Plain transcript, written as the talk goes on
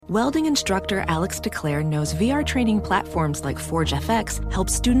Welding instructor Alex DeClaire knows VR training platforms like Forge FX help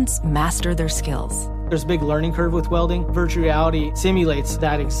students master their skills. There's a big learning curve with welding. Virtual reality simulates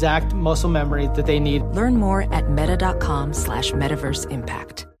that exact muscle memory that they need. Learn more at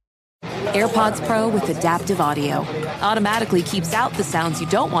meta.com/metaverseimpact. AirPods Pro with adaptive audio automatically keeps out the sounds you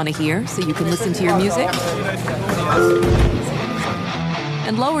don't want to hear so you can listen to your music,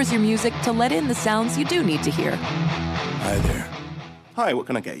 and lowers your music to let in the sounds you do need to hear. Hi there. Hi, what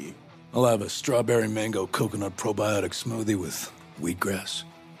can I get you? I'll have a strawberry mango coconut probiotic smoothie with wheatgrass.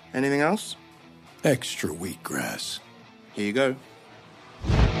 Anything else? Extra wheatgrass. Here you go.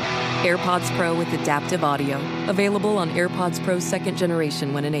 AirPods Pro with adaptive audio. Available on AirPods Pro 2nd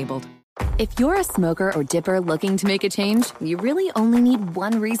generation when enabled. If you're a smoker or dipper looking to make a change, you really only need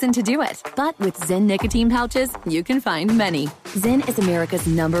one reason to do it. But with Zyn nicotine pouches, you can find many. Zyn is America's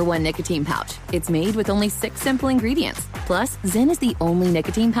 #1 nicotine pouch. It's made with only 6 simple ingredients. Plus, Zyn is the only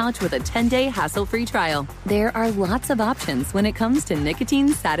nicotine pouch with a 10-day hassle-free trial. There are lots of options when it comes to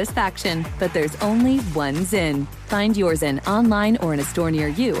nicotine satisfaction, but there's only one Zyn. Find your Zyn online or in a store near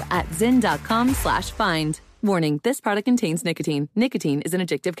you at zyn.com/find. Warning, this product contains nicotine. Nicotine is an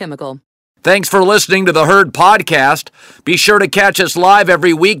addictive chemical. Thanks for listening to the Herd Podcast. Be sure to catch us live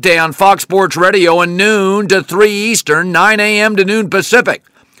every weekday on Fox Sports Radio at noon to 3 Eastern, 9 a.m. to noon Pacific.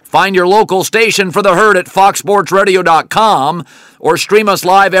 Find your local station for the Herd at foxsportsradio.com or stream us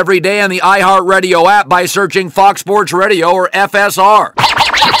live every day on the iHeartRadio app by searching Fox Sports Radio or FSR. Now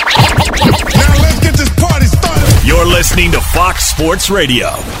let's get this party started. You're listening to Fox Sports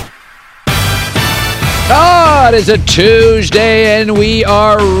Radio. It is a Tuesday, and we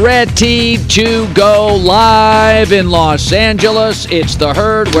are ready to go live in Los Angeles. It's the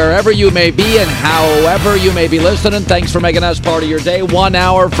Herd, wherever you may be and however you may be listening. Thanks for making us part of your day. 1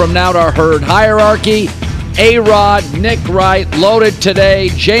 hour from now to Herd Hierarchy. A-Rod, Nick Wright, loaded today.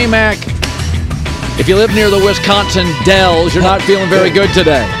 J-Mac, if you live near the Wisconsin Dells, you're not feeling very good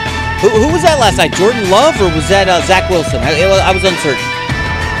today. Who was that last night? Jordan Love, or was that Zach Wilson? I was uncertain.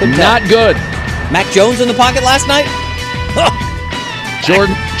 Not good. Mac Jones in the pocket last night?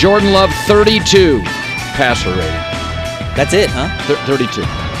 Jordan Love, 32 passer rating. That's it, huh? 32.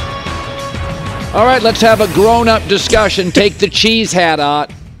 All right, let's have a grown-up discussion. Take the cheese hat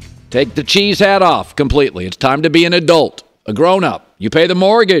out. Take the cheese hat off completely. It's time to be an adult, a grown-up. You pay the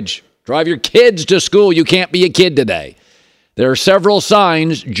mortgage. Drive your kids to school. You can't be a kid today. There are several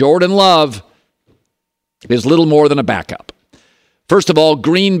signs Jordan Love is little more than a backup. First of all,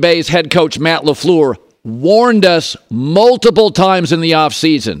 Green Bay's head coach Matt LaFleur warned us multiple times in the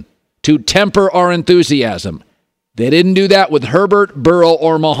offseason to temper our enthusiasm. They didn't do that with Herbert, Burrow,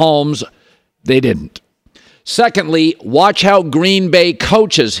 or Mahomes. They didn't. Secondly, watch how Green Bay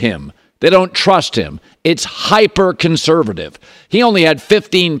coaches him. They don't trust him. It's hyper-conservative. He only had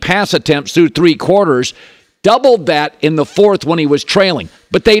 15 pass attempts through 3 quarters, doubled that in the 4th when he was trailing,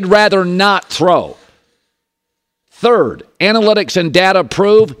 but they'd rather not throw. Third, analytics and data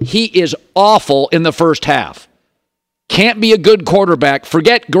prove he is awful in the first half. Can't be a good quarterback.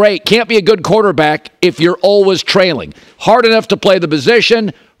 Forget great. Can't be a good quarterback if you're always trailing. Hard enough to play the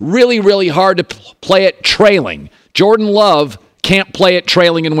position. Really, really hard to play it trailing. Jordan Love can't play it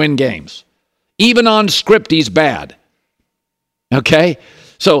trailing and win games. Even on script, he's bad. Okay?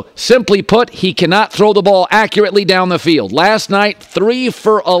 So, simply put, he cannot throw the ball accurately down the field. Last night, 3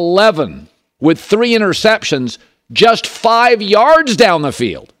 for 11 with 3 interceptions, just 5 yards down the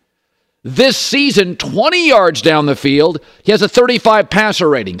field. This season, 20 yards down the field. He has a 35 passer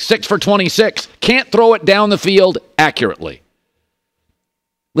rating, 6 for 26. Can't throw it down the field accurately.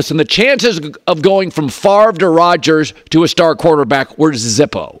 Listen, the chances of going from Favre to Rodgers to a star quarterback were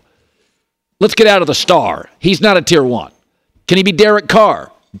Zippo. Let's get out of the star. He's not a tier 1. Can he be Derek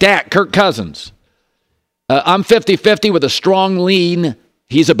Carr, Dak, Kirk Cousins? I'm 50-50 with a strong lean.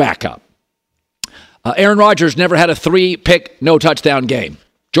 He's a backup. Aaron Rodgers never had a 3-pick, no-touchdown game.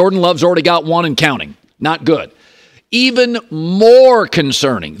 Jordan Love's already got 1 and counting. Not good. Even more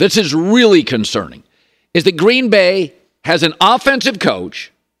concerning, this is really concerning, is that Green Bay has an offensive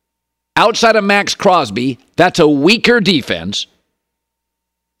coach outside of Max Crosby. That's a weaker defense.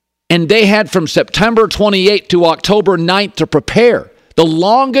 And they had from September 28th to October 9th to prepare. The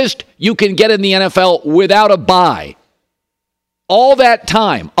longest you can get in the NFL without a bye. All that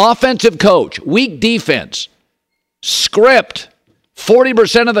time, offensive coach, weak defense, script,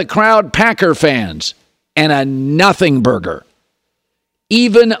 40% of the crowd Packer fans, and a nothing burger.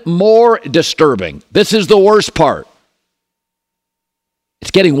 Even more disturbing. This is the worst part.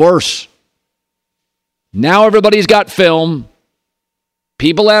 It's getting worse. Now everybody's got film.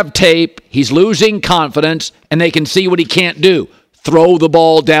 People have tape. He's losing confidence, and they can see what he can't do. throw the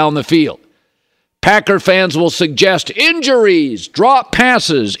ball down the field. Packer fans will suggest injuries, drop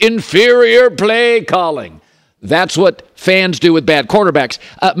passes, inferior play calling. That's what fans do with bad quarterbacks.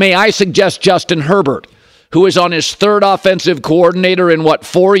 May I suggest Justin Herbert, who is on his third offensive coordinator in,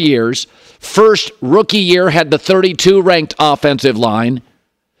 4 years. First rookie year had the 32 ranked offensive line.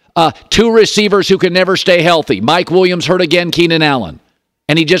 2 receivers who can never stay healthy. Mike Williams hurt again, Keenan Allen.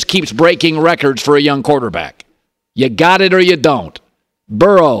 And he just keeps breaking records for a young quarterback. You got it or you don't.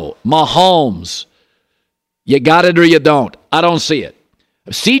 Burrow, Mahomes. You got it or you don't. I don't see it.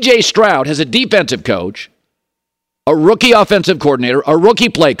 C.J. Stroud has a defensive coach, a rookie offensive coordinator, a rookie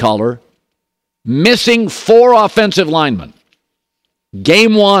play caller, missing 4 offensive linemen.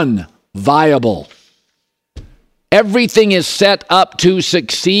 Game 1, viable. Everything is set up to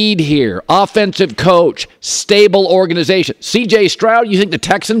succeed here. Offensive coach, stable organization. C.J. Stroud, you think the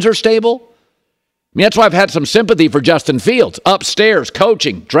Texans are stable? I mean, that's why I've had some sympathy for Justin Fields. Upstairs,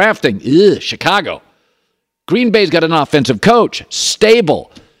 coaching, drafting. Chicago. Green Bay's got an offensive coach.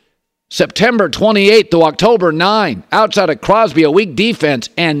 Stable. September 28th to October 9. Outside of Crosby, a weak defense,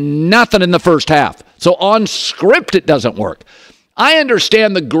 and nothing in the first half. So on script, it doesn't work. I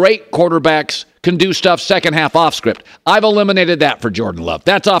understand the great quarterbacks can do stuff second half off script. I've eliminated that for Jordan Love.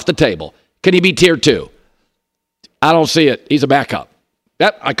 That's off the table. Can he be tier 2? I don't see it. He's a backup.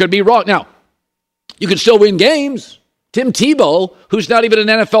 I could be wrong. Now, you can still win games. Tim Tebow, who's not even an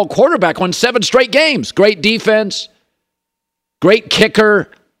NFL quarterback, won 7 straight games. Great defense, great kicker,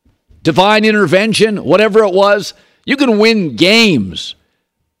 divine intervention, whatever it was. You can win games.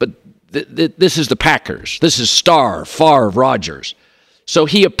 But this is the Packers. This is Starr, Favre, Rodgers. So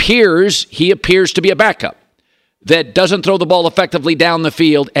he appears to be a backup that doesn't throw the ball effectively down the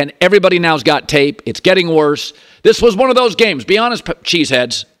field, and everybody now's got tape. It's getting worse. This was one of those games. Be honest,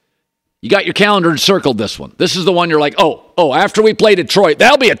 cheeseheads. You got your calendar and circled this one. This is the one you're like, oh, after we play Detroit,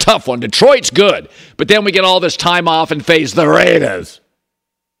 that'll be a tough one. Detroit's good. But then we get all this time off and face the Raiders.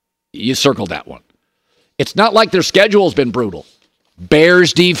 You circled that one. It's not like their schedule's been brutal.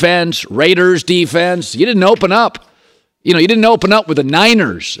 Bears defense, Raiders defense. You didn't open up. You didn't open up with the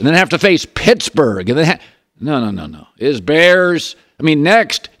Niners and then have to face Pittsburgh. And then No. It's Bears. I mean,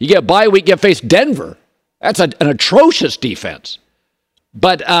 next, you get a bye week, you face Denver. That's an atrocious defense.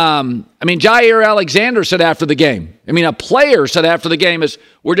 But, Jair Alexander said after the game, a player said after the game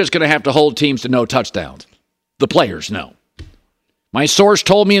we're just going to have to hold teams to no touchdowns. The players know. My source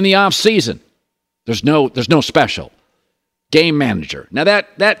told me in the offseason, there's no special. Game manager. Now,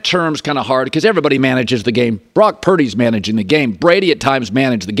 that term's kind of hard because everybody manages the game. Brock Purdy's managing the game. Brady at times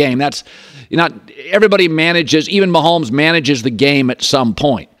managed the game. That's not everybody manages. Even Mahomes manages the game at some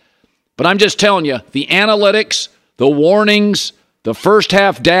point. But I'm just telling you, the analytics, the warnings, the first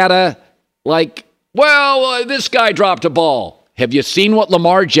half data, this guy dropped a ball. Have you seen what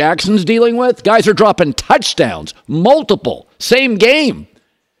Lamar Jackson's dealing with? Guys are dropping touchdowns, multiple, same game.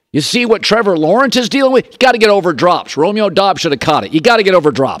 You see what Trevor Lawrence is dealing with? You got to get over drops. Romeo Doubs should have caught it. You got to get over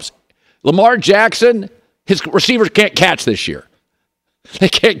drops. Lamar Jackson, his receivers can't catch this year. They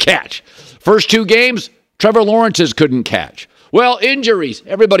can't catch. First 2 games, Trevor Lawrence's couldn't catch. Well, injuries.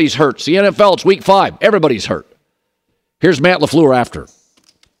 Everybody's hurt. It's the NFL. It's week 5. Everybody's hurt. Here's Matt LaFleur after.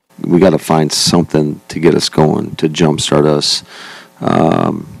 We got to find something to get us going, to jumpstart us.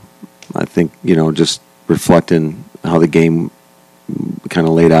 I think, just reflecting how the game kind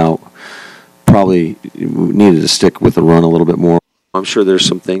of laid out, probably needed to stick with the run a little bit more. I'm sure there's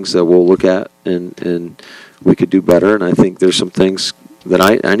some things that we'll look at and we could do better, and I think there's some things that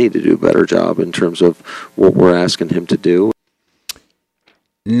I need to do a better job in terms of what we're asking him to do.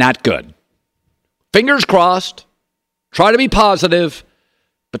 Not good. Fingers crossed. Try to be positive,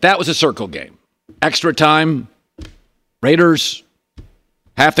 but that was a circle game. Extra time, Raiders,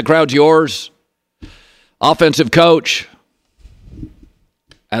 half the crowd's yours, offensive coach,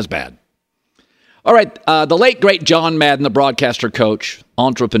 as bad. All right, the late, great John Madden, the broadcaster, coach,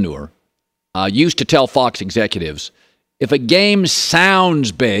 entrepreneur, used to tell Fox executives, if a game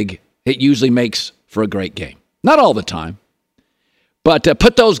sounds big, it usually makes for a great game. Not all the time, but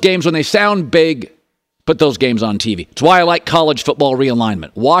put those games, when they sound big, put those games on TV. It's why I like college football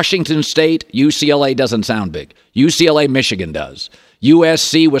realignment. Washington State, UCLA doesn't sound big. UCLA, Michigan does.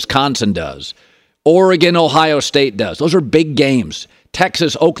 USC, Wisconsin does. Oregon, Ohio State does. Those are big games.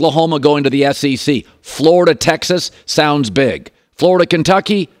 Texas, Oklahoma going to the SEC. Florida, Texas sounds big. Florida,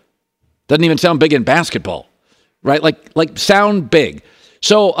 Kentucky doesn't even sound big in basketball, right? Like sound big.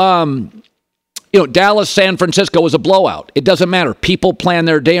 So, Dallas, San Francisco was a blowout. It doesn't matter. People plan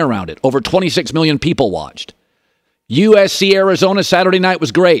their day around it. Over 26 million people watched. USC, Arizona, Saturday night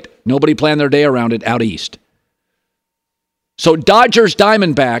was great. Nobody planned their day around it out east. So Dodgers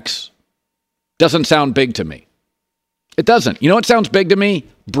Diamondbacks doesn't sound big to me. It doesn't. You know what sounds big to me?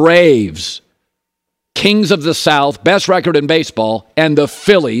 Braves, Kings of the South, best record in baseball, and the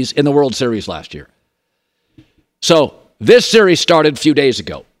Phillies in the World Series last year. So this series started a few days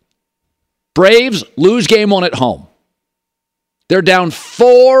ago. Braves lose game 1 at home. They're down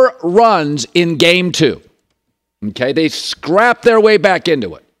 4 runs in game 2. Okay, they scrap their way back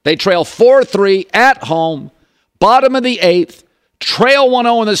into it. They trail 4-3 at home, bottom of the 8th, trail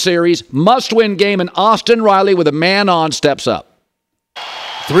 1-0 in the series, must-win game, and Austin Riley with a man on steps up.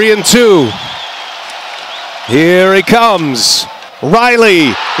 3-2. Here he comes. Riley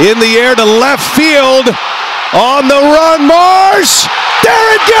in the air to left field. On the run, Marsh.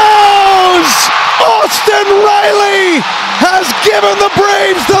 There it goes! Austin Riley has given the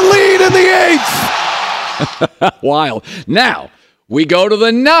Braves the lead in the 8th. Wild. Now, we go to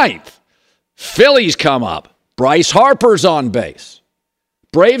the 9th. Phillies come up. Bryce Harper's on base.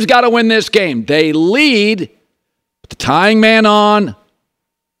 Braves got to win this game. They lead. Put the tying man on.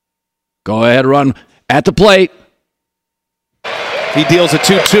 Go ahead, run at the plate. He deals a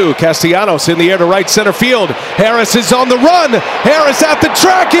 2-2. Castellanos in the air to right center field. Harris is on the run. Harris at the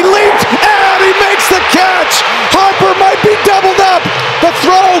track. He leaps and he makes the catch. Harper might be doubled up. The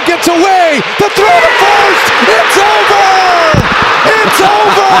throw gets away. The throw to first. It's over. It's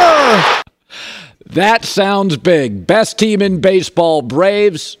over. That sounds big. Best team in baseball,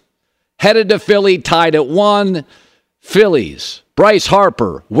 Braves. Headed to Philly, tied at 1. Phillies, Bryce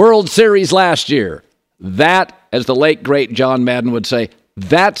Harper, World Series last year. That, as the late, great John Madden would say,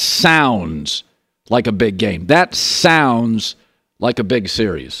 that sounds like a big game. That sounds like a big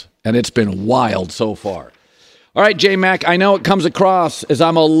series. And it's been wild so far. All right, J-Mac, I know it comes across as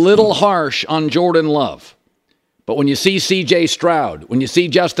I'm a little harsh on Jordan Love. But when you see C.J. Stroud, when you see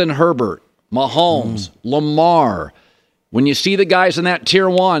Justin Herbert, Mahomes, Lamar, when you see the guys in that tier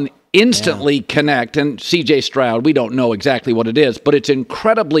 1 instantly connect, and C.J. Stroud, we don't know exactly what it is, but it's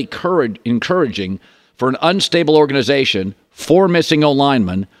incredibly encouraging for an unstable organization, 4 missing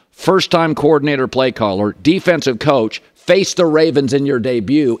O-linemen, first-time coordinator, play caller, defensive coach, face the Ravens in your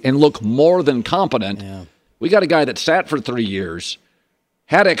debut, and look more than competent. Yeah. We got a guy that sat for 3 years,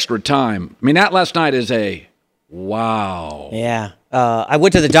 had extra time. I mean, that last night is a wow. Yeah. I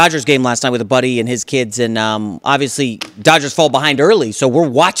went to the Dodgers game last night with a buddy and his kids, and obviously Dodgers fall behind early, so we're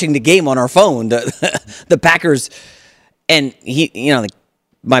watching the game on our phone. The Packers, and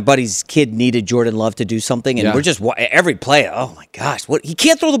my buddy's kid needed Jordan Love to do something, and we're just every play. Oh my gosh, he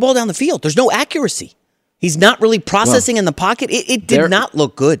can't throw the ball down the field. There's no accuracy. He's not really processing in the pocket. It did not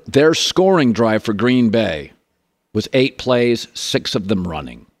look good. Their scoring drive for Green Bay was 8 plays, 6 of them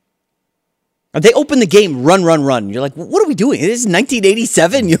running. They opened the game, run. You're like, what are we doing? This is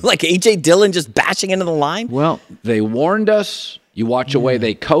 1987. You're like A.J. Dillon just bashing into the line? Well, they warned us. You watch away,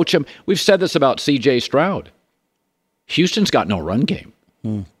 they coach him. We've said this about C.J. Stroud. Houston's got no run game.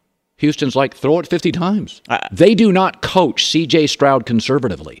 Houston's like, throw it 50 times. They do not coach C.J. Stroud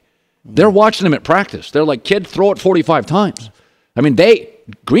conservatively. They're watching him at practice. They're like, kid, throw it 45 times. I mean,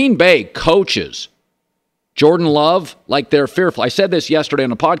 Green Bay coaches Jordan Love like they're fearful. I said this yesterday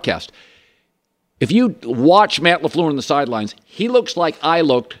on a podcast. If you watch Matt LaFleur on the sidelines, he looks like I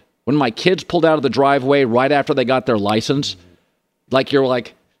looked when my kids pulled out of the driveway right after they got their license. Like you're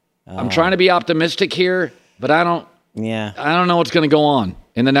like, I'm trying to be optimistic here, but I don't know what's going to go on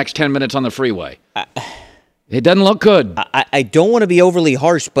in the next 10 minutes on the freeway. It doesn't look good. I don't want to be overly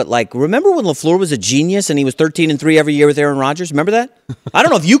harsh, but remember when LaFleur was a genius and he was 13-3 every year with Aaron Rodgers? Remember that? I don't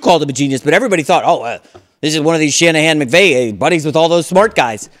know if you called him a genius, but everybody thought, this is one of these Shanahan-McVay buddies with all those smart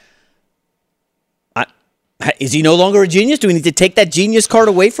guys. Is he no longer a genius? Do we need to take that genius card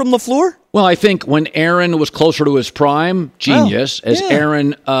away from LaFleur? Well, I think when Aaron was closer to his prime, genius. As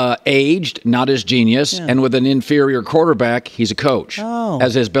Aaron aged, not as genius. Yeah. And with an inferior quarterback, he's a coach,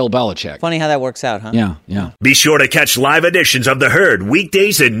 as is Bill Belichick. Funny how that works out, huh? Yeah. Be sure to catch live editions of The Herd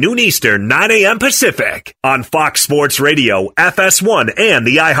weekdays at noon Eastern, 9 a.m. Pacific on Fox Sports Radio, FS1, and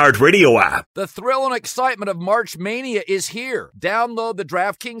the iHeartRadio app. The thrill and excitement of March Mania is here. Download the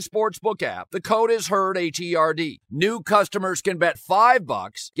DraftKings Sportsbook app. The code is HERD, H-E-R-D. New customers can bet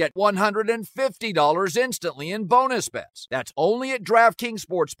 $5, get $150 instantly in bonus bets. That's only at DraftKings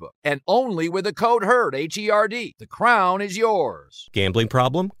Sportsbook and only with the code HERD, H-E-R-D. The crown is yours. Gambling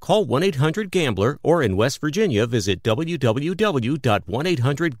problem? Call 1-800-GAMBLER or in West Virginia, visit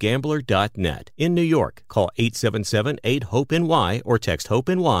www.1800gambler.net. In New York, call 877-8-HOPE-NY or text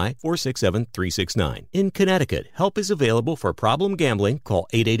HOPE-NY 467-369. In Connecticut, help is available for problem gambling. Call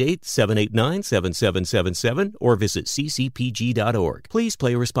 888-789-7777 or visit ccpg.org. Please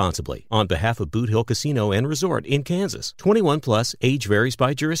play responsibly. on behalf of Boot Hill Casino and Resort in Kansas. 21 plus, age varies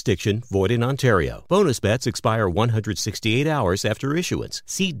by jurisdiction, void in Ontario. Bonus bets expire 168 hours after issuance.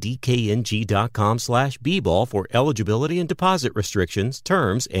 See dkng.com/bball for eligibility and deposit restrictions,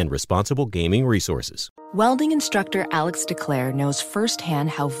 terms, and responsible gaming resources. Welding instructor Alex DeClaire knows firsthand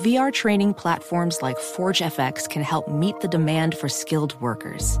how VR training platforms like ForgeFX can help meet the demand for skilled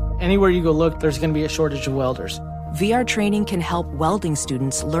workers. Anywhere you go look, there's going to be a shortage of welders. VR training can help welding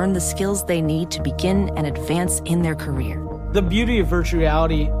students learn the skills they need to begin and advance in their career. The beauty of virtual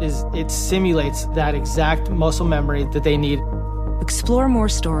reality is it simulates that exact muscle memory that they need. Explore more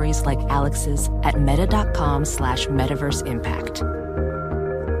stories like Alex's at meta.com/metaverseimpact.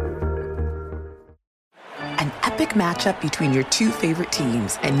 An epic matchup between your two favorite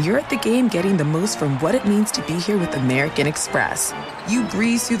teams, and you're at the game getting the most from what it means to be here with American Express. You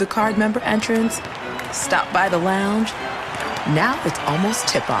breeze through the card member entrance, stop by the lounge. Now it's almost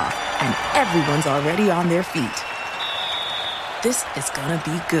tip-off, and everyone's already on their feet. This is gonna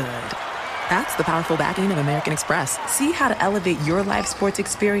be good. That's the powerful backing of American Express. See how to elevate your live sports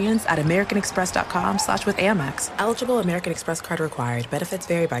experience at americanexpress.com/withAmex. Eligible American Express card required. Benefits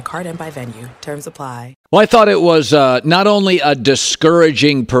vary by card and by venue. Terms apply. Well, I thought it was not only a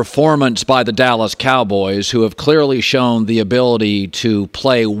discouraging performance by the Dallas Cowboys, who have clearly shown the ability to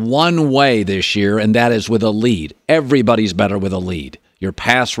play one way this year, and that is with a lead. Everybody's better with a lead. Your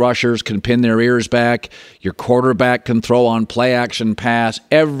pass rushers can pin their ears back. Your quarterback can throw on play-action pass.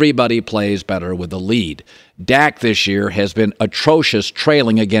 Everybody plays better with a lead. Dak this year has been atrocious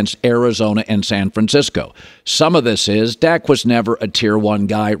trailing against Arizona and San Francisco. Some of this is Dak was never a Tier 1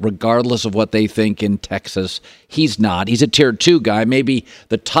 guy, regardless of what they think in Texas. He's not. He's a Tier 2 guy, maybe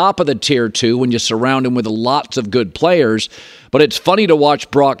the top of the Tier 2 when you surround him with lots of good players. But it's funny to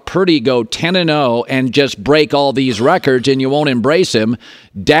watch Brock Purdy go 10-0 and just break all these records, and you won't embrace him.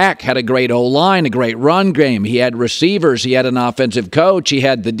 Dak had a great O-line, a great run game. He had receivers. He had an offensive coach. He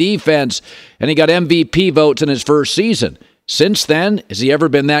had the defense, and he got MVP votes in his first season. Since then, has he ever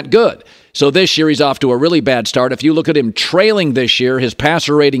been that good? So this year, he's off to a really bad start. If you look at him trailing this year, his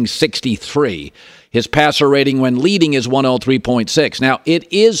passer rating 63. His passer rating when leading is 103.6. Now,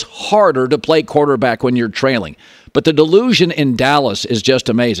 it is harder to play quarterback when you're trailing, but the delusion in Dallas is just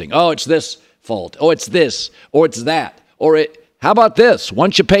amazing. Oh, it's this fault. Oh, it's this, or it's that, or it. How about this?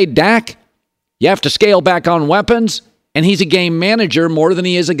 Once you pay Dak, you have to scale back on weapons, and he's a game manager more than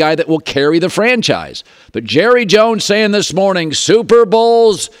he is a guy that will carry the franchise. But Jerry Jones saying this morning, Super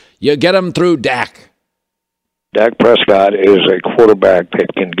Bowls, you get them through Dak. Dak Prescott is a quarterback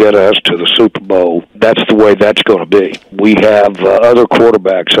that can get us to the Super Bowl. That's the way that's going to be. We have other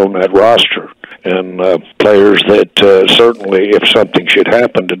quarterbacks on that roster and players that certainly, if something should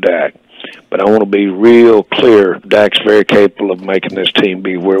happen to Dak, but I want to be real clear, Dak's very capable of making this team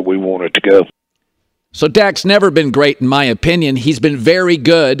be where we want it to go. So Dak's never been great, in my opinion. He's been very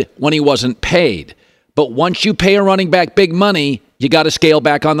good when he wasn't paid. But once you pay a running back big money, you got to scale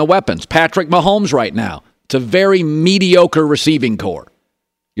back on the weapons. Patrick Mahomes right now, it's a very mediocre receiving core.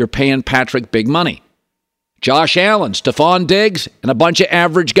 You're paying Patrick big money. Josh Allen, Stephon Diggs, and a bunch of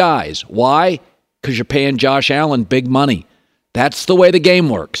average guys. Why? Because you're paying Josh Allen big money. That's the way the game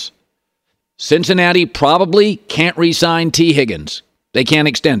works. Cincinnati probably can't re-sign T. Higgins. They can't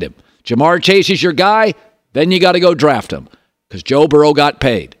extend him. Jamar Chase is your guy, then you got to go draft him because Joe Burrow got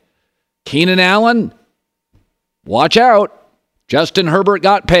paid. Keenan Allen, watch out. Justin Herbert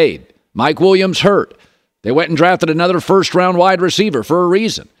got paid. Mike Williams hurt. They went and drafted another first-round wide receiver for a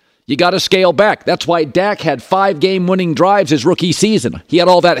reason. You got to scale back. That's why Dak had 5 game-winning drives his rookie season. He had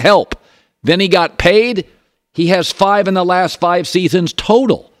all that help. Then he got paid. He has 5 in the last 5 seasons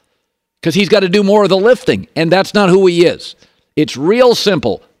total because he's got to do more of the lifting, and that's not who he is. It's real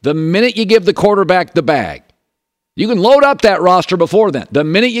simple. The minute you give the quarterback the bag, you can load up that roster before then. The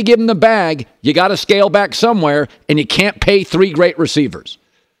minute you give him the bag, you got to scale back somewhere, and you can't pay 3 great receivers.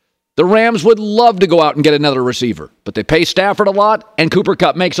 The Rams would love to go out and get another receiver, but they pay Stafford a lot, and Cooper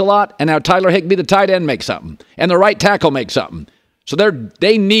Kupp makes a lot, and now Tyler Higbee, the tight end, makes something, and the right tackle makes something. So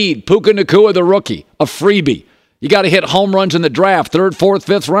they need Puka Nacua, the rookie, a freebie. You got to hit home runs in the draft, 3rd, 4th,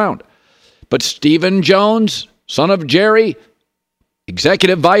 5th round. But Stephen Jones, son of Jerry,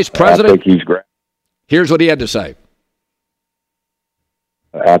 executive vice president. I think he's great. Here's what he had to say.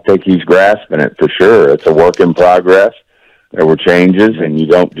 I think he's grasping it for sure. It's a work in progress. There were changes, and you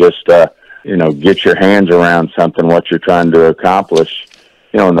don't just, get your hands around something, what you're trying to accomplish.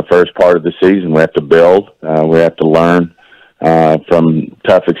 In the first part of the season, we have to build. We have to learn from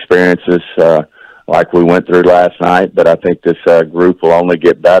tough experiences like we went through last night. But I think this group will only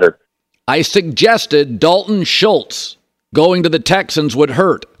get better. I suggested Dalton Schultz going to the Texans would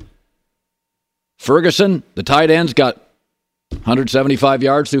hurt. Ferguson, the tight end's got 175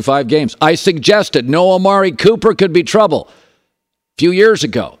 yards through 5 games. I suggested no Amari Cooper could be trouble a few years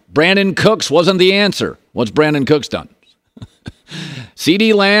ago. Brandon Cooks wasn't the answer. What's Brandon Cooks done?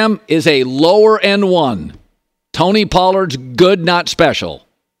 CeeDee Lamb is a lower end one. Tony Pollard's good, not special.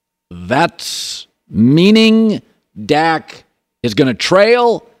 That's meaning Dak is going to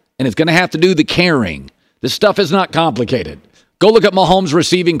trail and is going to have to do the carrying. This stuff is not complicated. Go look at Mahomes'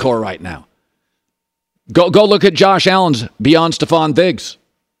 receiving core right now. Go look at Josh Allen's beyond Stephon Diggs.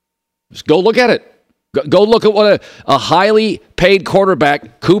 Just go look at it. Go look at what a highly paid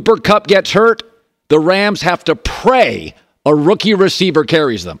quarterback. Cooper Kupp gets hurt. The Rams have to pray a rookie receiver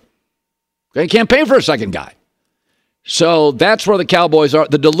carries them. They can't pay for a second guy. So that's where the Cowboys are.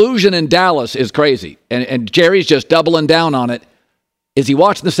 The delusion in Dallas is crazy. And Jerry's just doubling down on it. Is he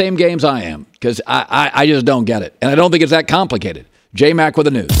watching the same games I am? Because I just don't get it. And I don't think it's that complicated. J-Mac with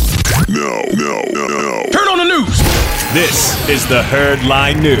the news. No. Turn on the news. This is the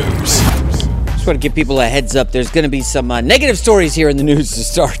Herdline News. Just want to give people a heads up. There's going to be some negative stories here in the news to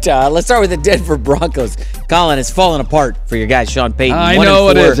start. Let's start with the Denver Broncos. Colin, it's falling apart for your guy, Sean Payton. I know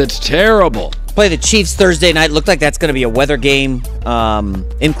it is. It's terrible. Play the Chiefs Thursday night. Looked like that's going to be a weather game.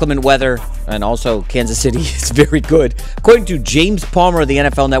 Inclement weather. And also Kansas City is very good. According to James Palmer of the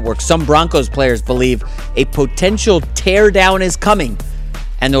NFL Network, some Broncos players believe a potential teardown is coming.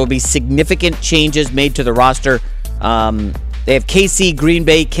 And there will be significant changes made to the roster. They have KC, Green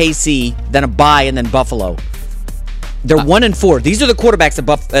Bay, KC, then a bye, and then Buffalo. They're 1-4. These are the quarterbacks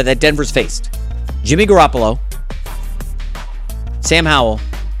that Denver's faced. Jimmy Garoppolo, Sam Howell,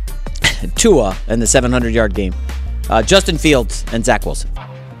 Tua in the 700-yard game, Justin Fields, and Zach Wilson.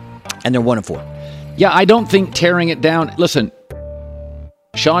 And they're 1-4. Yeah, I don't think tearing it down. Listen,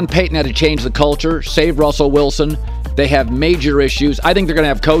 Sean Payton had to change the culture, save Russell Wilson. They have major issues. I think they're going to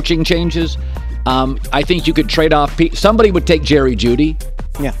have coaching changes. I think you could trade off. Somebody would take Jerry Jeudy.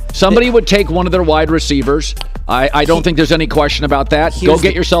 Yeah. Somebody would take one of their wide receivers. I don't think there's any question about that. Go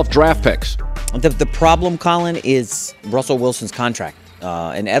get yourself draft picks. The problem, Colin, is Russell Wilson's contract.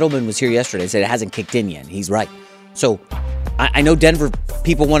 And Edelman was here yesterday and said it hasn't kicked in yet. He's right. So I know Denver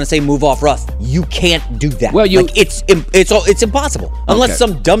people want to say move off Russ. You can't do that. Well, it's impossible unless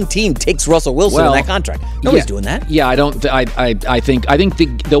some dumb team takes Russell Wilson in that contract. Nobody's doing that. Yeah, I don't. I think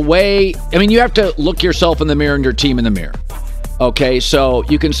the way. I mean, you have to look yourself in the mirror and your team in the mirror. Okay, so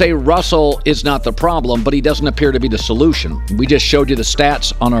you can say Russell is not the problem, but he doesn't appear to be the solution. We just showed you the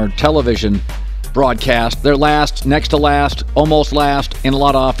stats on our television broadcast. They're last, next to last, almost last in a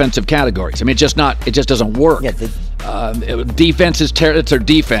lot of offensive categories. I mean, it just doesn't work. Yeah, defense is it's their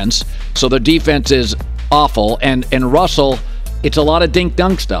defense, so their defense is awful. And Russell, it's a lot of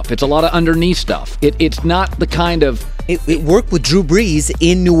dink-dunk stuff. It's a lot of underneath stuff. It's not the kind of... It worked with Drew Brees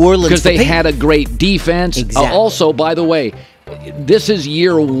in New Orleans. Because they had a great defense. Exactly. Also, by the way, this is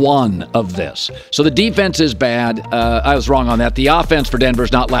year one of this. So the defense is bad. I was wrong on that. The offense for Denver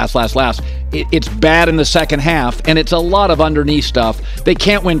is not last. It's bad in the second half, and it's a lot of underneath stuff. They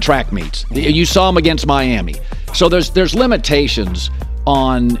can't win track meets. You saw them against Miami. So there's limitations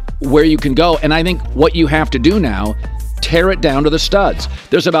on where you can go, and I think what you have to do now, tear it down to the studs.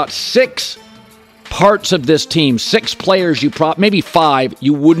 There's about 6 parts of this team, 6 players maybe 5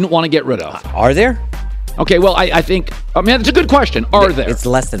 you wouldn't want to get rid of. Are there? Okay, well, I think, it's a good question. Are there? It's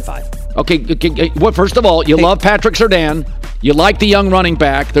less than 5. Okay, well, first of all, you love Patrick Surtain. You like the young running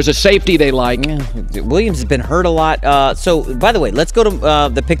back. There's a safety they like. Yeah, Williams has been hurt a lot. So, by the way, let's go to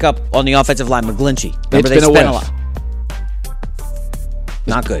the pickup on the offensive line, McGlinchey. Remember, they spent a lot.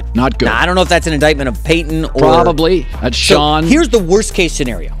 Not good. Not good. Now, I don't know if that's an indictment of Peyton or... Probably. That's Sean. Here's the worst case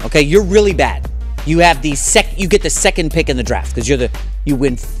scenario. Okay, you're really bad. You have you get the second pick in the draft because you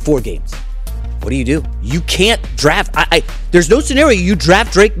win 4 games. What do? You can't draft. There's no scenario you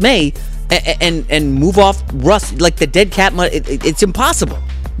draft Drake May and move off Russ like the dead cap money. It's impossible.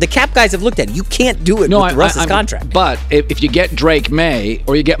 The cap guys have looked at it. You can't do it with Russ's contract. But if you get Drake May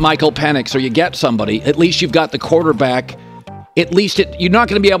or you get Michael Penix or you get somebody, at least you've got the quarterback. At least you're not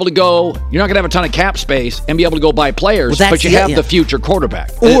going to be able to go. You're not going to have a ton of cap space and be able to go buy players. But you have the future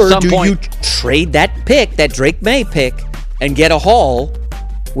quarterback. Or you trade that pick, that Drake May pick, and get a haul,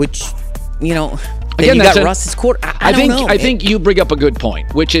 which... Again, you got Russ's quarter. I don't know. I think you bring up a good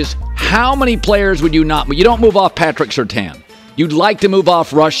point, which is how many players would you not move? You don't move off Patrick Surtain. You'd like to move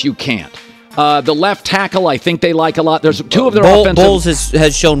off Rush. You can't. The left tackle, I think they like a lot. There's 2 of their offensive... Bowles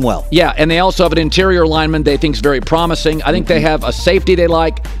has shown well. Yeah, and they also have an interior lineman they think is very promising. I think they have a safety they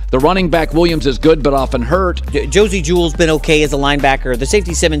like. The running back, Williams, is good but often hurt. Josie Jewell's been okay as a linebacker. The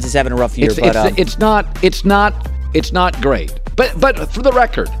safety, Simmons, is having a rough year. It's not great. But for the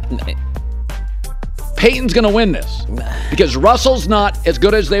record... Peyton's going to win this because Russell's not as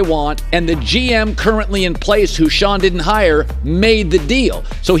good as they want, and the GM currently in place, who Sean didn't hire, made the deal.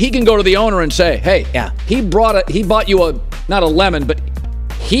 So he can go to the owner and say, hey, he bought you not a lemon, but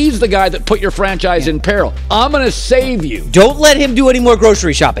he's the guy that put your franchise in peril. I'm going to save you. Don't let him do any more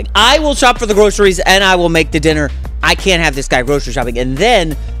grocery shopping. I will shop for the groceries, and I will make the dinner. I can't have this guy grocery shopping. And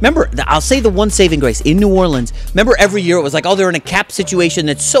then, remember, I'll say the one saving grace in New Orleans. Remember, every year it was like, oh, they're in a cap situation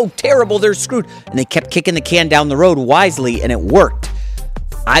that's so terrible, they're screwed. And they kept kicking the can down the road wisely, and it worked.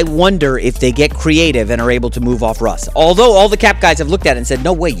 I wonder if they get creative and are able to move off Russ. Although all the cap guys have looked at it and said,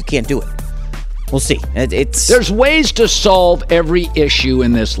 no way, you can't do it. We'll see. There's ways to solve every issue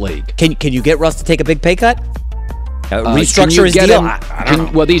in this league. Can you get Russ to take a big pay cut? Restructure his deal? I don't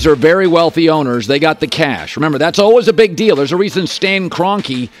know. Well, these are very wealthy owners. They got the cash. Remember, that's always a big deal. There's a reason Stan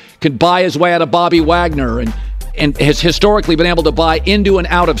Kroenke could buy his way out of Bobby Wagner and has historically been able to buy into and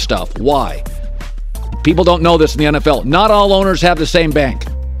out of stuff. Why? People don't know this in the NFL. Not all owners have the same bank.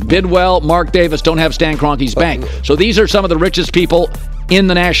 Bidwell, Mark Davis don't have Stan Kroenke's bank. So these are some of the richest people in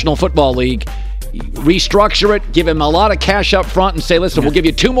the National Football League. Restructure it, give him a lot of cash up front and say, listen, we'll give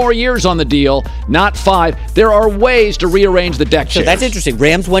you 2 more years on the deal, not 5. There are ways to rearrange the deck chairs. So that's interesting.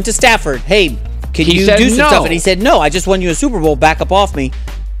 Rams went to Stafford. Hey, can you do some stuff? And he said, no, I just won you a Super Bowl. Back up off me.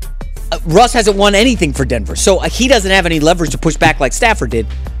 Russ hasn't won anything for Denver, so he doesn't have any leverage to push back like Stafford did.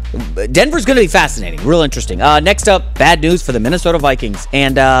 Denver's going to be fascinating, real interesting. Next up, bad news for the Minnesota Vikings.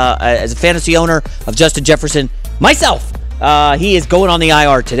 And as a fantasy owner of Justin Jefferson, myself, he is going on the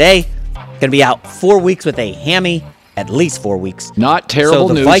IR today. Going to be out 4 weeks with a hammy, at least 4 weeks. Not terrible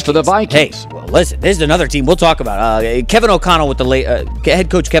news for the Vikings. Hey, well, listen, this is another team we'll talk about. Kevin O'Connell with head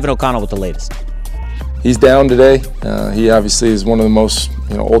coach Kevin O'Connell with the latest. He's down today. He obviously is one of the most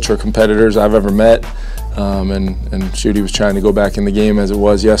ultra competitors I've ever met. And shoot, he was trying to go back in the game as it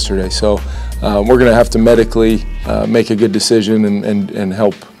was yesterday. So we're going to have to medically make a good decision and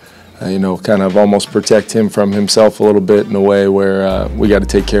help. Kind of almost protect him from himself a little bit in a way where we got to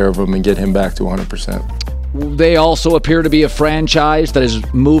take care of him and get him back to 100%. They also appear to be a franchise that is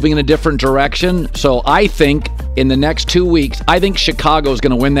moving in a different direction. So I think in the next 2 weeks, I think Chicago's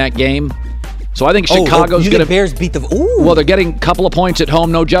going to win that game. So I think Chicago's going to... Bears beat the... Ooh. Well, they're getting a couple of points at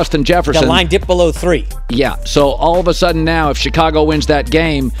home. No Justin Jefferson. The line dipped below 3. Yeah. So all of a sudden now, if Chicago wins that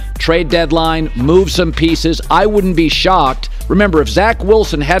game, trade deadline, move some pieces, I wouldn't be shocked. Remember, if Zach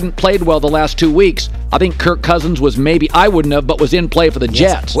Wilson hadn't played well the last 2 weeks, I think Kirk Cousins was I wouldn't have, but was in play for the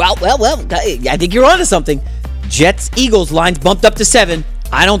Jets. Well, I think you're onto something. Jets-Eagles lines bumped up to 7.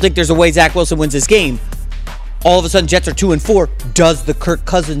 I don't think there's a way Zach Wilson wins this game. All of a sudden, Jets are 2-4. Does the Kirk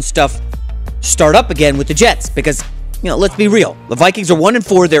Cousins stuff start up again with the Jets? Because, let's be real. The Vikings are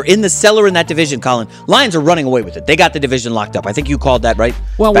 1-4. They're in the cellar in that division, Colin. Lions are running away with it. They got the division locked up. I think you called that, right?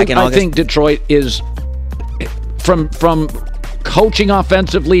 Well, I think Detroit is, from coaching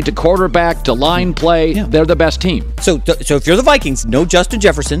offensively to quarterback to line play, they're the best team. So if you're the Vikings, no Justin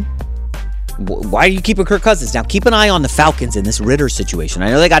Jefferson, why are you keeping Kirk Cousins? Now, keep an eye on the Falcons in this Ritter situation. I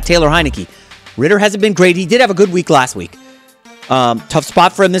know they got Taylor Heineke. Ritter hasn't been great. He did have a good week last week. Tough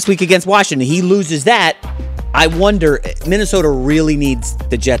spot for him this week against Washington. He loses that. I wonder, Minnesota really needs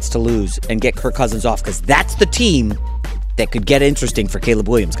the Jets to lose and get Kirk Cousins off, because that's the team that could get interesting for Caleb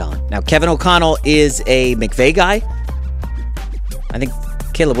Williams, Colin. Now, Kevin O'Connell is a McVay guy. I think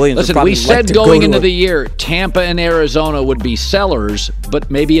Caleb Williams. Listen, we said going into the year, Tampa and Arizona would be sellers,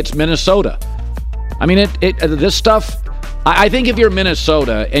 but maybe it's Minnesota. I mean, this stuff. I think if you're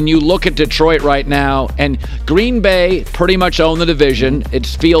Minnesota and you look at Detroit right now, and Green Bay pretty much own the division. It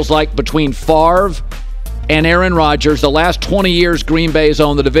feels like between Favre and Aaron Rodgers, the last 20 years, Green Bay's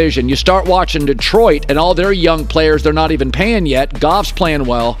owned the division. You start watching Detroit and all their young players they're not even paying yet. Goff's playing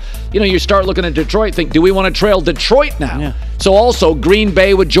well. You start looking at Detroit, think, do we want to trail Detroit now? Yeah. So also, Green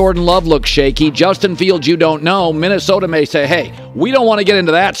Bay with Jordan Love looks shaky. Justin Fields, you don't know. Minnesota may say, hey, we don't want to get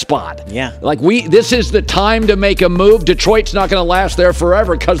into that spot. Yeah. This is the time to make a move. Detroit's not going to last there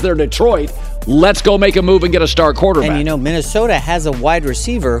forever because they're Detroit. Let's go make a move and get a star quarterback. And Minnesota has a wide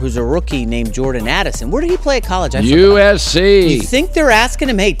receiver who's a rookie named Jordan Addison. Where did he play at college? USC. You think they're asking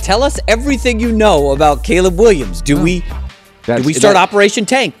him, hey, tell us everything you know about Caleb Williams? Do we start Operation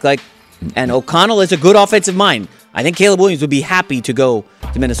Tank? And O'Connell is a good offensive mind. I think Caleb Williams would be happy to go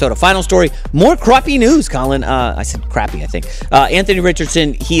to Minnesota. Final story, more crappy news, Colin. I said crappy, I think. Anthony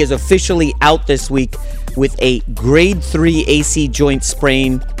Richardson, he is officially out this week with a grade 3 AC joint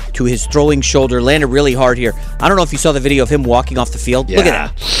sprain to his throwing shoulder. Landed really hard here. I don't know if you saw the video of him walking off the field. Yeah. Look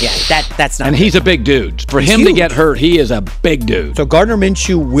at that. Yeah, that's not And good. He's a big dude. For him to get hurt, he is a big dude. So Gardner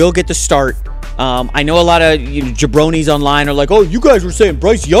Minshew will get the start. I know a lot of jabronis online are like, oh, you guys were saying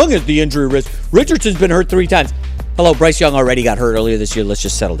Bryce Young is the injury risk. Richardson's been hurt 3 times. Hello, Bryce Young already got hurt earlier this year. Let's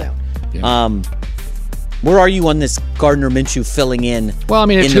just settle down. Yeah. Where are you on this Gardner Minshew filling in? Well, I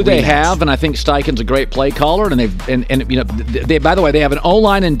mean, it's who they have, and I think Steichen's a great play caller. And they by the way, they have an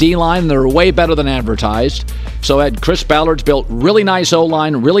O-line and D-line. They're way better than advertised. So Chris Ballard's built really nice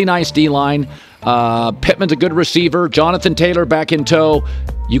O-line, really nice D-line. Pittman's a good receiver. Jonathan Taylor back in tow.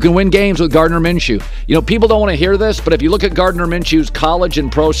 You can win games with Gardner Minshew. People don't want to hear this, but if you look at Gardner Minshew's college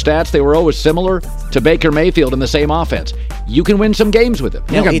and pro stats, they were always similar to Baker Mayfield in the same offense. You can win some games with him.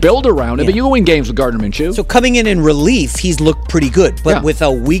 You can build around it, but you can win games with Gardner Minshew. So coming in relief, he's looked pretty good. But with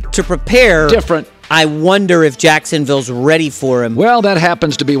a week to prepare, different. I wonder if Jacksonville's ready for him. Well, that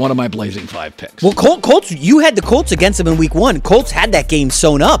happens to be one of my Blazing 5 picks. Well, Colts, you had the Colts against him in week 1. Colts had that game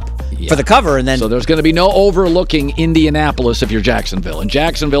sewn up for the cover. And then so there's going to be no overlooking Indianapolis if you're Jacksonville. And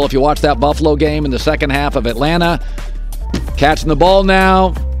Jacksonville, if you watch that Buffalo game in the second half of Atlanta, catching the ball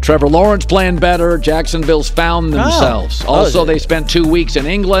now. Trevor Lawrence playing better. Jacksonville's found themselves. Also, they spent 2 weeks in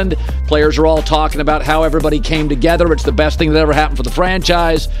England. Players are all talking about how everybody came together. It's the best thing that ever happened for the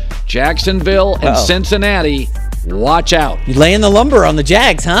franchise. Jacksonville and Cincinnati, watch out. You laying the lumber on the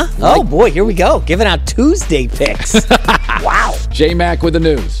Jags, huh? Oh, boy, here we go. Giving out Tuesday picks. Wow. J-Mac with the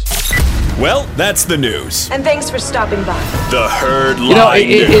news. Well, that's the news. And thanks for stopping by. The Herd Line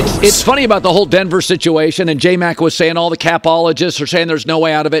News. It's funny about the whole Denver situation, and J-Mac was saying all the capologists are saying there's no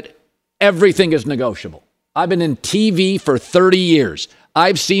way out of it. Everything is negotiable. I've been in TV for 30 years.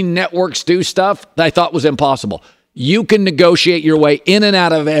 I've seen networks do stuff that I thought was impossible. You can negotiate your way in and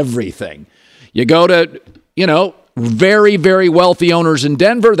out of everything. You go to, very, very wealthy owners in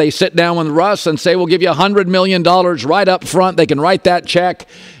Denver. They sit down with Russ and say, we'll give you $100 million right up front. They can write that check.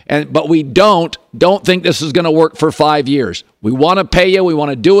 But we don't think this is going to work for 5 years. We want to pay you. We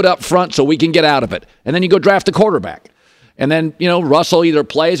want to do it up front so we can get out of it. And then you go draft a quarterback. And then, Russell either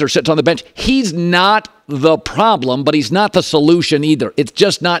plays or sits on the bench. He's not the problem, but he's not the solution either. It's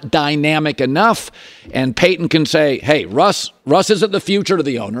just not dynamic enough. And Peyton can say, hey, Russ isn't the future to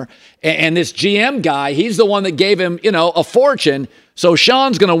the owner. And this GM guy, he's the one that gave him, a fortune. So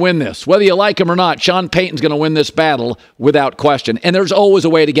Sean's going to win this. Whether you like him or not, Sean Payton's going to win this battle without question. And there's always a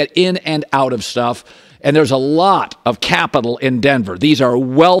way to get in and out of stuff. And there's a lot of capital in Denver. These are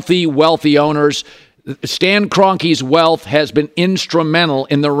wealthy, wealthy owners. Stan Kroenke's wealth has been instrumental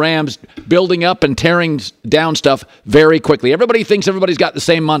in the Rams building up and tearing down stuff very quickly. Everybody thinks everybody's got the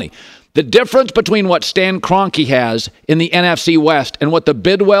same money. The difference between what Stan Kroenke has in the NFC West and what the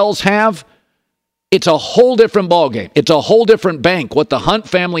Bidwells have, it's a whole different ballgame. It's a whole different bank, what the Hunt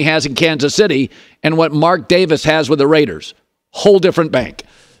family has in Kansas City and what Mark Davis has with the Raiders. Whole different bank.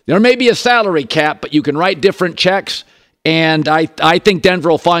 There may be a salary cap, but you can write different checks. And I think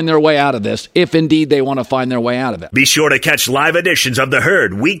Denver will find their way out of this, if indeed they want to find their way out of it. Be sure to catch live editions of The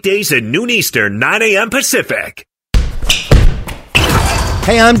Herd weekdays at noon Eastern, 9 a.m. Pacific.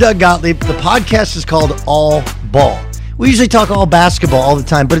 Hey, I'm Doug Gottlieb. The podcast is called All Ball. We usually talk all basketball all the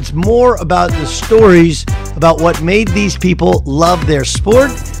time, but it's more about the stories about what made these people love their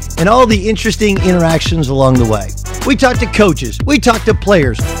sport and all the interesting interactions along the way. We talk to coaches. We talk to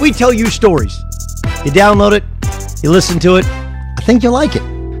players. We tell you stories. You download it. You listen to it, I think you'll like it.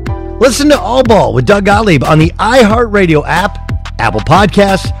 Listen to All Ball with Doug Gottlieb on the iHeartRadio app, Apple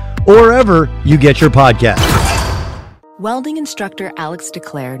Podcasts, or wherever you get your podcasts. Welding instructor Alex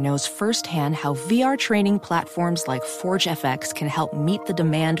DeClaire knows firsthand how VR training platforms like ForgeFX can help meet the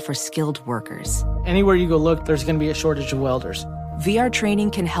demand for skilled workers. Anywhere you go look, there's going to be a shortage of welders. VR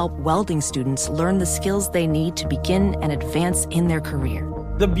training can help welding students learn the skills they need to begin and advance in their career.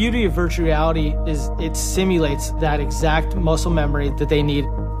 The beauty of virtual reality is it simulates that exact muscle memory that they need.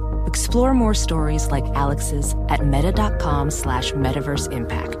 Explore more stories like Alex's at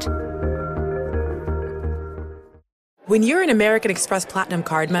meta.com/metaverseimpact. When you're an American Express Platinum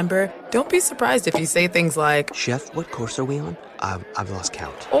card member, don't be surprised if you say things like, Chef, what course are we on? I've lost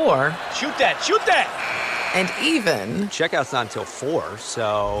count. Or, Shoot that! and even, Checkout's not until 4,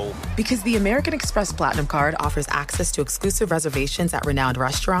 so... Because the American Express Platinum Card offers access to exclusive reservations at renowned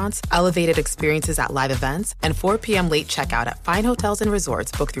restaurants, elevated experiences at live events, and 4 p.m. late checkout at fine hotels and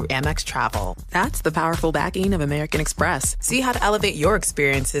resorts booked through Amex Travel. That's the powerful backing of American Express. See how to elevate your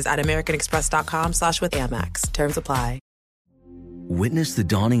experiences at americanexpress.com/withAmex. Terms apply. Witness the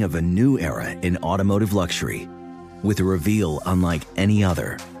dawning of a new era in automotive luxury with a reveal unlike any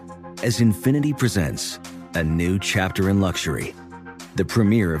other as Infiniti presents a new chapter in luxury, the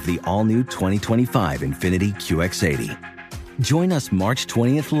premiere of the all-new 2025 Infiniti QX80. Join us March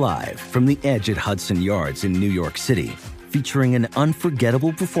 20th live from the Edge at Hudson Yards in New York City featuring an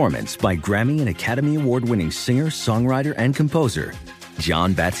unforgettable performance by Grammy and Academy Award-winning singer, songwriter, and composer,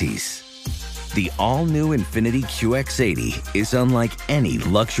 Jon Batiste. The all-new Infiniti QX80 is unlike any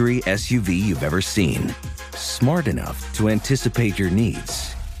luxury SUV you've ever seen. Smart enough to anticipate your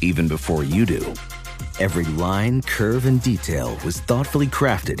needs, even before you do. Every line, curve, and detail was thoughtfully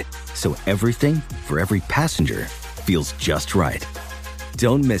crafted, so everything for every passenger feels just right.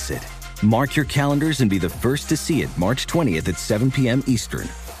 Don't miss it. Mark your calendars and be the first to see it March 20th at 7 p.m. Eastern,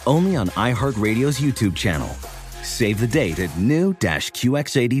 only on iHeartRadio's YouTube channel. Save the date at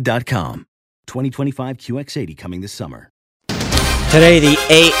new-QX80.com. 2025 QX80 coming this summer. Today, the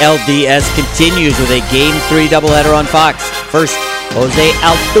ALDS continues with a Game 3 doubleheader on Fox. First, Jose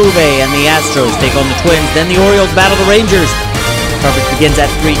Altuve and the Astros take on the Twins. Then the Orioles battle the Rangers. Coverage begins at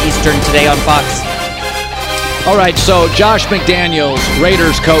 3 Eastern today on Fox. All right, so Josh McDaniels,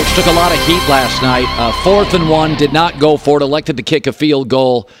 Raiders coach, took a lot of heat last night. 4th and 1, did not go for it, elected to kick a field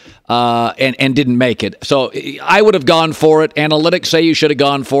goal, and didn't make it. So I would have gone for it. Analytics say you should have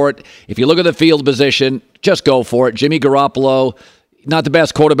gone for it. If you look at the field position, just go for it. Jimmy Garoppolo, not the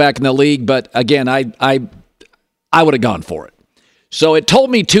best quarterback in the league, but again, I would have gone for it. So it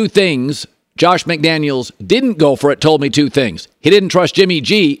told me two things. Josh McDaniels didn't go for it, told me two things. He didn't trust Jimmy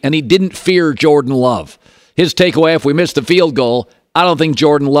G, and he didn't fear Jordan Love. His takeaway, if we miss the field goal, I don't think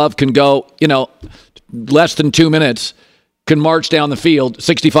Jordan Love can go, less than 2 minutes, can march down the field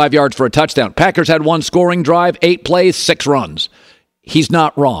 65 yards for a touchdown. Packers had one scoring drive, 8 plays, 6 runs. He's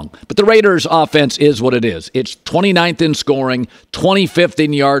not wrong. But the Raiders' offense is what it is. It's 29th in scoring, 25th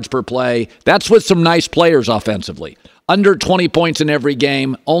in yards per play. That's with some nice players offensively. Under 20 points in every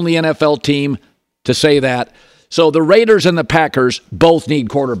game, only NFL team to say that. So the Raiders and the Packers both need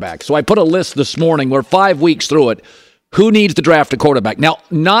quarterbacks. So I put a list this morning. We're 5 weeks through it. Who needs to draft a quarterback? Now,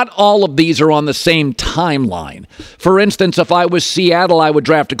 not all of these are on the same timeline. For instance, if I was Seattle, I would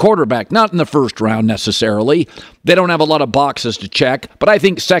draft a quarterback. Not in the first round necessarily. They don't have a lot of boxes to check. But I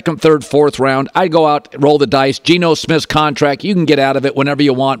think 2nd, 3rd, 4th round, I'd go out, roll the dice. Geno Smith's contract, you can get out of it whenever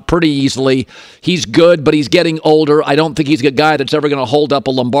you want pretty easily. He's good, but he's getting older. I don't think he's a guy that's ever going to hold up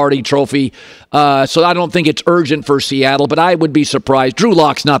a Lombardi trophy. So I don't think it's urgent for Seattle, but I would be surprised. Drew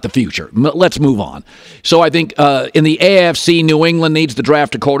Lock's not the future. Let's move on. So I think in the AFC, New England needs to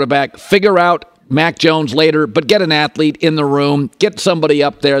draft a quarterback. Figure out Mac Jones later, but get an athlete in the room. Get somebody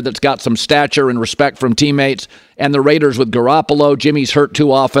up there that's got some stature and respect from teammates. And the Raiders with Garoppolo. Jimmy's hurt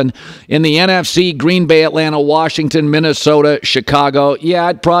too often. In the NFC, Green Bay, Atlanta, Washington, Minnesota, Chicago. Yeah,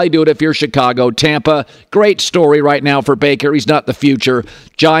 I'd probably do it if you're Chicago. Tampa, great story right now for Baker. He's not the future.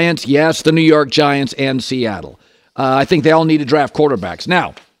 Giants, yes, the New York Giants and Seattle. I think they all need to draft quarterbacks.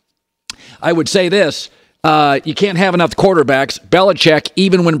 Now, I would say this. You can't have enough quarterbacks. Belichick,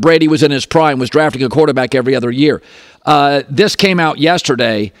 even when Brady was in his prime, was drafting a quarterback every other year. This came out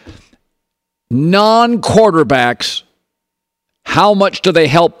yesterday. Non-quarterbacks, how much do they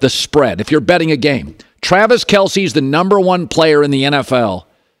help the spread if you're betting a game? Travis Kelce's the number 1 player in the NFL.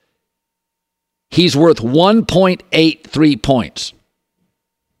 He's worth 1.83 points.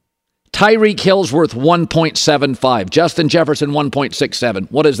 Tyreek Hill's worth 1.75. Justin Jefferson, 1.67.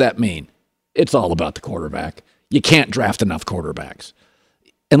 What does that mean? It's all about the quarterback. You can't draft enough quarterbacks.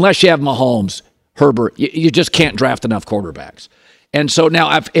 Unless you have Mahomes, Herbert, you just can't draft enough quarterbacks. And so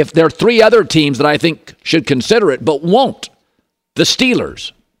now if there are 3 other teams that I think should consider it but won't, the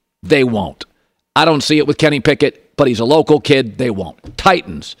Steelers, they won't. I don't see it with Kenny Pickett, but he's a local kid. They won't.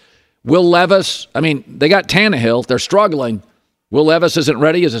 Titans, Will Levis, they got Tannehill. They're struggling. Will Levis isn't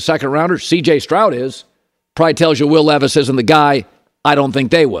ready as a second rounder. C.J. Stroud is. Probably tells you Will Levis isn't the guy. I don't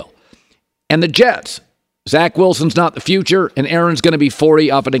think they will. And the Jets, Zach Wilson's not the future, and Aaron's going to be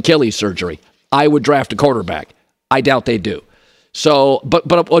 40 off an Achilles surgery. I would draft a quarterback. I doubt they do. So,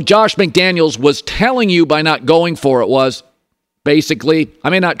 but what Josh McDaniels was telling you by not going for it was basically, I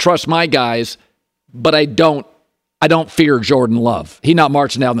may not trust my guys, but I don't fear Jordan Love. He's not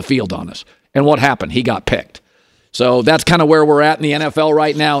marching down the field on us. And what happened? He got picked. So that's kind of where we're at in the NFL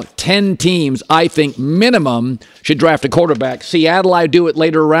right now. 10 teams, I think, minimum should draft a quarterback. Seattle, I do it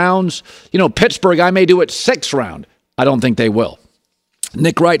later rounds. Pittsburgh, I may do it 6th round. I don't think they will.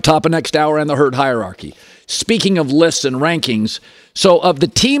 Nick Wright, top of next hour, and the Herd Hierarchy. Speaking of lists and rankings, so of the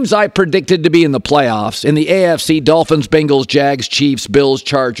teams I predicted to be in the playoffs, in the AFC, Dolphins, Bengals, Jags, Chiefs, Bills,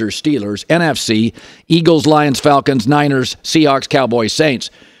 Chargers, Steelers. NFC, Eagles, Lions, Falcons, Niners, Seahawks, Cowboys, Saints.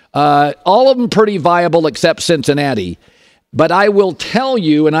 All of them pretty viable except Cincinnati. But I will tell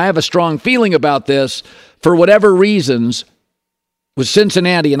you, and I have a strong feeling about this, for whatever reasons, with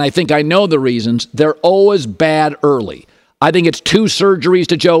Cincinnati, and I think I know the reasons, they're always bad early. I think it's 2 surgeries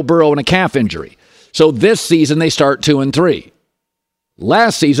to Joe Burrow and a calf injury. So this season they start 2-3.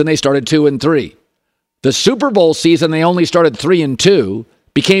 Last season they started 2-3. The Super Bowl season they only started 3-2,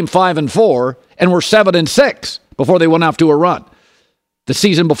 became 5-4, and were 7-6 before they went off to a run. The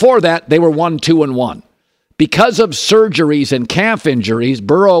season before that they were 1-2-1. Because of surgeries and calf injuries,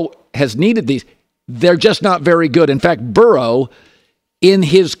 Burrow has needed these. They're just not very good. In fact, Burrow, in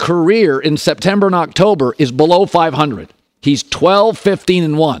his career in September and October, is below 500. He's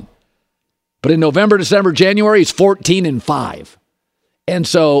 12-15-1. But in November, December, January, he's 14-5. And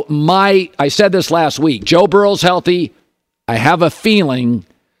so I said this last week, Joe Burrow's healthy. I have a feeling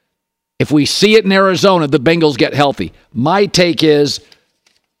if we see it in Arizona, the Bengals get healthy. My take is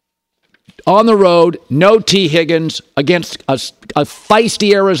on the road, no T. Higgins against a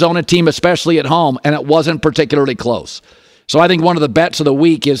feisty Arizona team, especially at home, and it wasn't particularly close. So I think one of the bets of the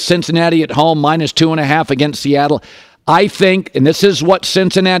week is Cincinnati at home, -2.5 against Seattle. I think, and this is what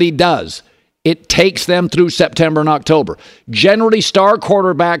Cincinnati does, it takes them through September and October. Generally, star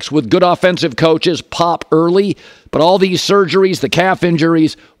quarterbacks with good offensive coaches pop early, but all these surgeries, the calf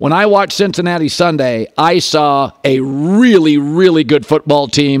injuries, when I watched Cincinnati Sunday, I saw a really, really good football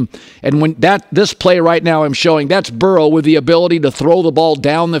team. And when this play right now I'm showing, that's Burrow with the ability to throw the ball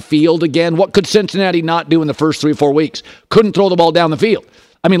down the field again. What could Cincinnati not do in the first 3 or 4 weeks? Couldn't throw the ball down the field.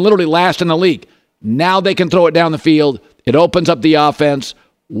 I mean, literally last in the league. Now they can throw it down the field. It opens up the offense.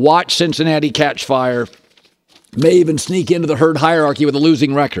 Watch Cincinnati catch fire. May even sneak into the herd hierarchy with a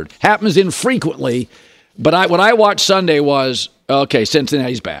losing record. Happens infrequently, but what I watched Sunday was, okay,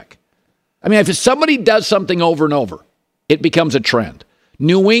 Cincinnati's back. I mean, if somebody does something over and over, it becomes a trend.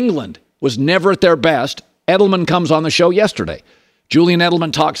 New England was never at their best. Edelman comes on the show yesterday. Julian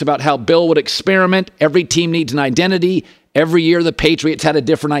Edelman talks about how Bill would experiment. Every team needs an identity. Every year the Patriots had a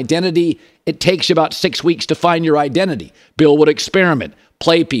different identity. It takes you about 6 weeks to find your identity. Bill would experiment.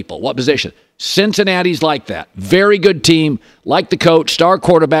 Play people. What position? Cincinnati's like that. Very good team. Like the coach, star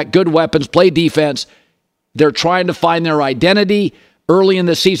quarterback, good weapons, play defense. They're trying to find their identity. Early in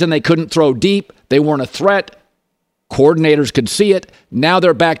the season, they couldn't throw deep. They weren't a threat. Coordinators could see it. Now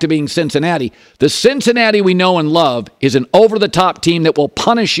they're back to being Cincinnati. The Cincinnati we know and love is an over-the-top team that will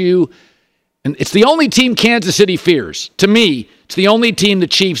punish you. And it's the only team Kansas City fears. To me, it's the only team the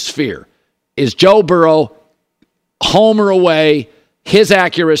Chiefs fear. Is Joe Burrow, home or away, his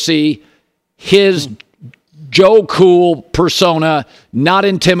accuracy, his Joe Cool persona, not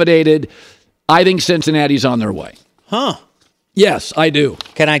intimidated. I think Cincinnati's on their way. Huh. Yes, I do.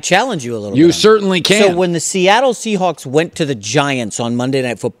 Can I challenge you a little bit? You certainly can. So when the Seattle Seahawks went to the Giants on Monday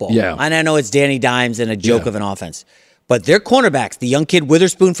Night Football, and I know it's Danny Dimes and a joke of an offense, but their cornerbacks, the young kid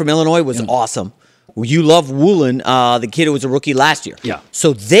Witherspoon from Illinois was awesome. You love Woolen, the kid who was a rookie last year. Yeah.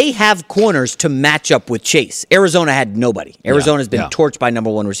 So they have corners to match up with Chase. Arizona had nobody. Arizona's been torched by number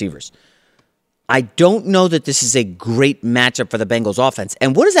one receivers. I don't know that this is a great matchup for the Bengals offense.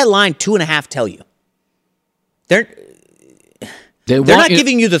 And what does that line 2.5 tell you? They're not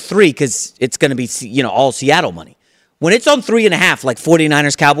giving you the 3 because it's going to be all Seattle money. When it's on 3.5, like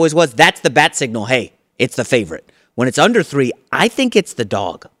 49ers Cowboys was, that's the bat signal. Hey, it's the favorite. When it's under 3, I think it's the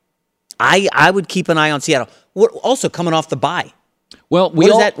dog. I would keep an eye on Seattle. Also coming off the bye. Well,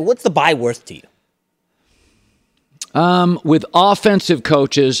 what's the bye worth to you? With offensive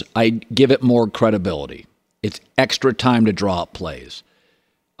coaches, I give it more credibility. It's extra time to draw up plays.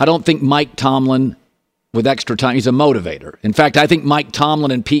 I don't think Mike Tomlin, with extra time, he's a motivator. In fact, I think Mike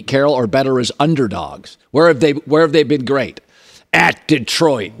Tomlin and Pete Carroll are better as underdogs. Where have they been great? At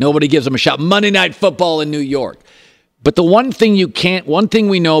Detroit. Nobody gives them a shot. Monday Night Football in New York. But the one thing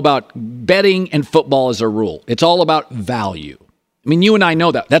we know about betting and football is a rule. It's all about value. I mean, you and I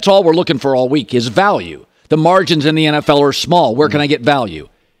know that. That's all we're looking for all week is value. The margins in the NFL are small. Where can I get value?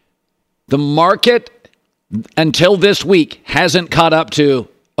 The market, until this week, hasn't caught up to,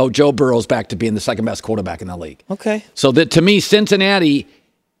 Joe Burrow's back to being the second best quarterback in the league. Okay. So that to me, Cincinnati,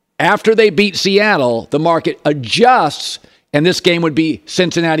 after they beat Seattle, the market adjusts. And this game would be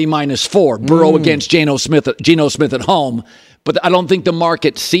Cincinnati -4. Burrow against Geno Smith at home. But I don't think the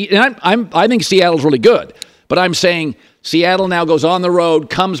market and I think Seattle's really good. But I'm saying Seattle now goes on the road,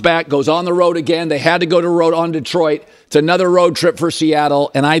 comes back, goes on the road again. They had to go to road on Detroit. It's another road trip for Seattle.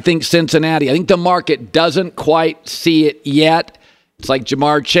 And I think Cincinnati, I think the market doesn't quite see it yet. It's like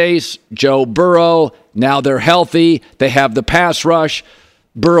Jamar Chase, Joe Burrow. Now they're healthy. They have the pass rush.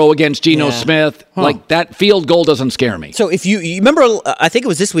 Burrow against Geno Smith. Like, that field goal doesn't scare me. So if you remember, I think it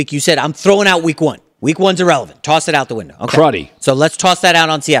was this week, you said, I'm throwing out week 1. Week 1's irrelevant. Toss it out the window. Okay. Cruddy. So let's toss that out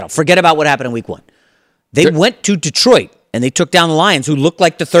on Seattle. Forget about what happened in week 1. They went to Detroit, and they took down the Lions, who looked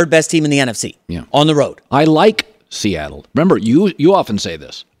like the third best team in the NFC on the road. I like Seattle. Remember, you often say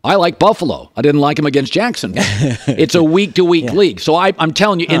this. I like Buffalo. I didn't like them against Jacksonville. It's a week-to-week league. So I'm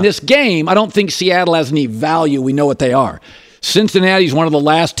telling you, in this game, I don't think Seattle has any value. We know what they are. Cincinnati's one of the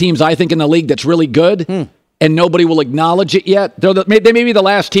last teams, I think, in the league that's really good, and nobody will acknowledge it yet. They may be the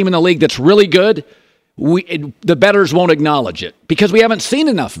last team in the league that's really good. The bettors won't acknowledge it because we haven't seen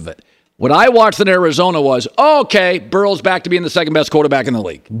enough of it. What I watched in Arizona was, okay, Burrow's back to being the second-best quarterback in the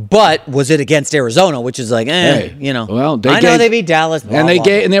league. But was it against Arizona, which is like, Well, they beat Dallas. Blah, and blah,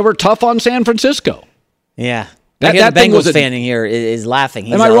 they were tough on San Francisco. Yeah. That the thing Bengals was fan in here is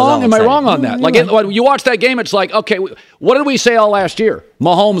laughing. Am I wrong? Am I wrong on that? Like, you watch that game, it's like, okay, what did we say all last year?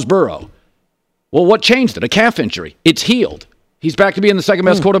 Mahomes, Burrow. Well, what changed it? A calf injury. It's healed. He's back to being the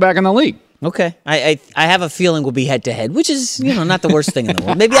second-best quarterback in the league. Okay. I have a feeling we'll be head-to-head, which is, not the worst thing in the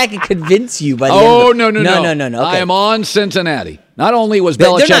world. Maybe I can convince you by the end of No. Okay. I am on Cincinnati. Not only was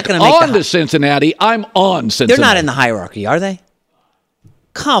Belichick on to Cincinnati, I'm on Cincinnati. They're not in the hierarchy, are they?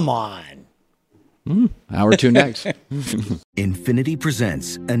 Come on. Hour 2 next. Infiniti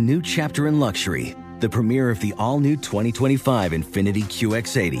presents a new chapter in luxury, the premiere of the all-new 2025 Infiniti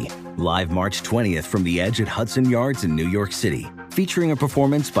QX80, live March 20th from the Edge at Hudson Yards in New York City, featuring a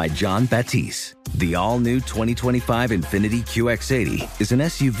performance by John Batiste. The all-new 2025 Infiniti QX80 is an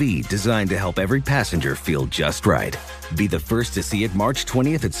SUV designed to help every passenger feel just right. Be the first to see it March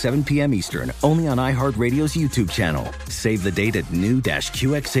 20th at 7 p.m. Eastern, only on iHeartRadio's YouTube channel. Save the date at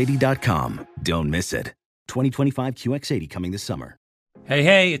new-QX80.com. Don't miss it. 2025 QX80 coming this summer.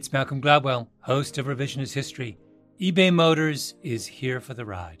 Hey, it's Malcolm Gladwell, host of Revisionist History. eBay Motors is here for the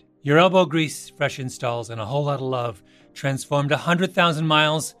ride. Your elbow grease, fresh installs, and a whole lot of love transformed 100,000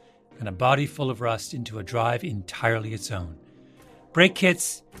 miles and a body full of rust into a drive entirely its own. Brake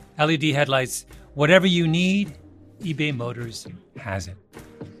kits, LED headlights, whatever you need, eBay Motors has it.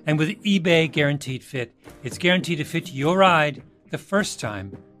 And with eBay Guaranteed Fit, it's guaranteed to fit your ride the first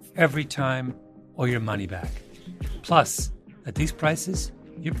time, every time, or your money back. Plus, at these prices,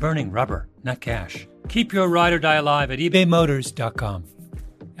 you're burning rubber, not cash. Keep your ride or die alive at ebaymotors.com.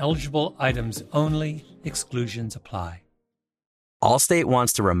 Eligible items only. Exclusions apply. Allstate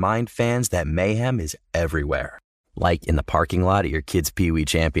wants to remind fans that mayhem is everywhere. Like in the parking lot at your kid's Pee Wee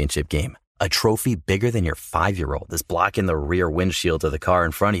Championship game. A trophy bigger than your 5-year-old is blocking the rear windshield of the car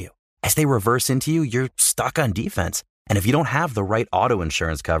in front of you. As they reverse into you, you're stuck on defense. And if you don't have the right auto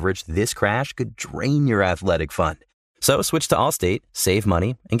insurance coverage, this crash could drain your athletic fund. So switch to Allstate, save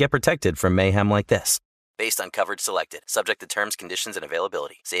money, and get protected from mayhem like this. Based on coverage selected, subject to terms, conditions, and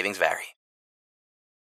availability. Savings vary.